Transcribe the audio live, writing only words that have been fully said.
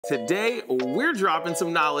Today, we're dropping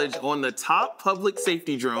some knowledge on the top public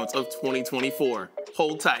safety drones of 2024.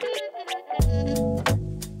 Hold tight.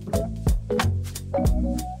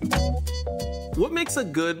 What makes a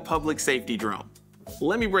good public safety drone?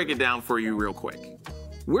 Let me break it down for you real quick.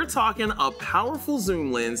 We're talking a powerful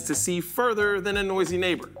zoom lens to see further than a noisy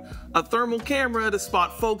neighbor, a thermal camera to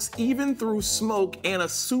spot folks even through smoke, and a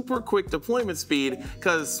super quick deployment speed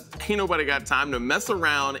because ain't nobody got time to mess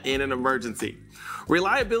around in an emergency.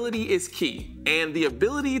 Reliability is key, and the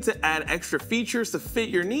ability to add extra features to fit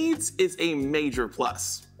your needs is a major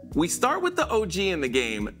plus. We start with the OG in the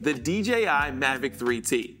game, the DJI Mavic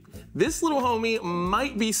 3T. This little homie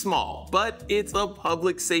might be small, but it's a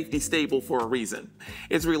public safety staple for a reason.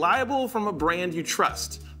 It's reliable from a brand you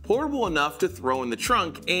trust, portable enough to throw in the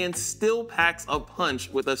trunk, and still packs a punch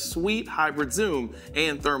with a sweet hybrid zoom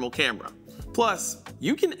and thermal camera. Plus,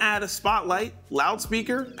 you can add a spotlight,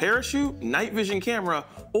 loudspeaker, parachute, night vision camera,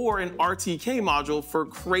 or an RTK module for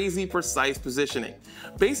crazy precise positioning.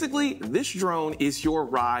 Basically, this drone is your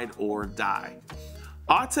ride or die.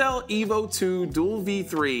 Autel Evo 2 Dual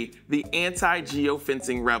V3, the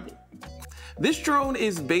anti-geofencing rebel. This drone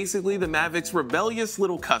is basically the Mavic's rebellious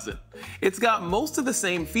little cousin. It's got most of the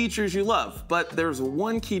same features you love, but there's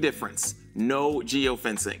one key difference: no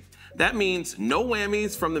geofencing. That means no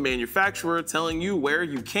whammies from the manufacturer telling you where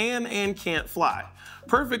you can and can't fly.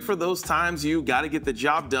 Perfect for those times you gotta get the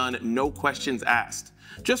job done, no questions asked.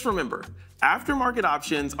 Just remember, aftermarket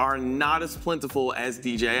options are not as plentiful as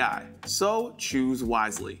DJI, so choose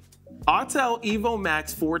wisely. Autel Evo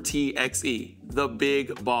Max 4T 𝐋𝐄, the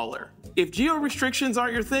big baller. If geo restrictions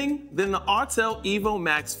aren't your thing, then the Autel Evo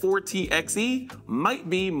Max 4T 𝐋𝐄 might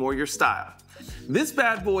be more your style. This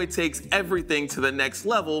bad boy takes everything to the next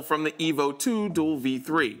level from the Evo 2 Dual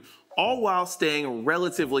V3, all while staying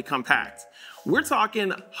relatively compact. We're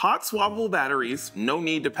talking hot swappable batteries, no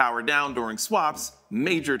need to power down during swaps,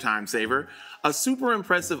 major time saver, a super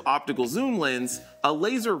impressive optical zoom lens, a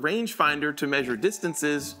laser rangefinder to measure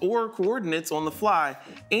distances or coordinates on the fly,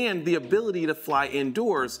 and the ability to fly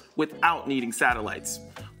indoors without needing satellites.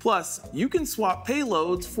 Plus, you can swap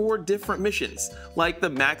payloads for different missions, like the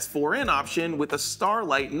Max 4N option with a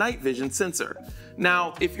Starlight night vision sensor.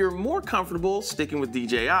 Now, if you're more comfortable sticking with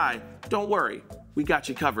DJI, don't worry, we got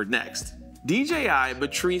you covered next. DJI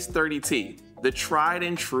Matrice 30T, the tried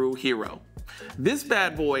and true hero. This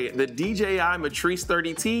bad boy, the DJI Matrice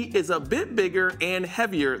 30T, is a bit bigger and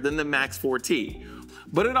heavier than the Max 4T.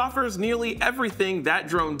 But it offers nearly everything that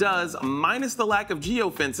drone does, minus the lack of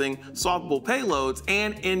geofencing, swappable payloads,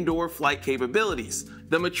 and indoor flight capabilities.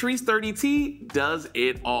 The Matrice 30T does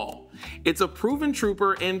it all. It's a proven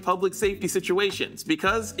trooper in public safety situations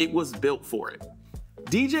because it was built for it.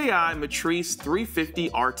 DJI Matrice 350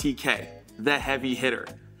 RTK, the heavy hitter.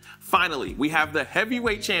 Finally, we have the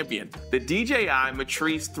heavyweight champion, the DJI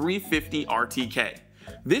Matrice 350 RTK.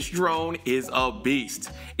 This drone is a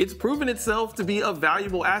beast. It's proven itself to be a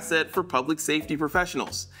valuable asset for public safety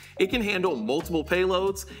professionals. It can handle multiple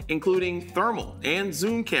payloads, including thermal and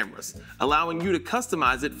zoom cameras, allowing you to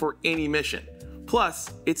customize it for any mission.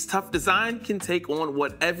 Plus, its tough design can take on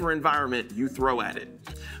whatever environment you throw at it.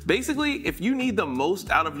 Basically, if you need the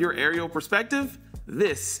most out of your aerial perspective,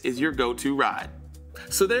 this is your go-to ride.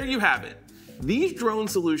 So there you have it. These drone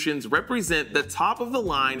solutions represent the top of the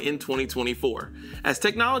line in 2024. As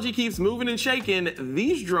technology keeps moving and shaking,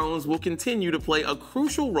 these drones will continue to play a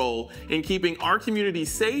crucial role in keeping our community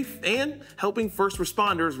safe and helping first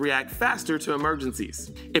responders react faster to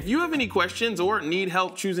emergencies. If you have any questions or need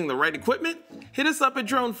help choosing the right equipment, hit us up at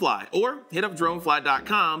Dronefly or hit up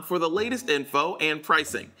dronefly.com for the latest info and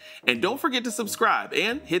pricing. And don't forget to subscribe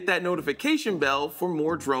and hit that notification bell for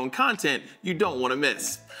more drone content you don't want to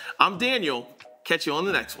miss. I'm Daniel. Catch you on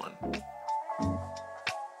the next one.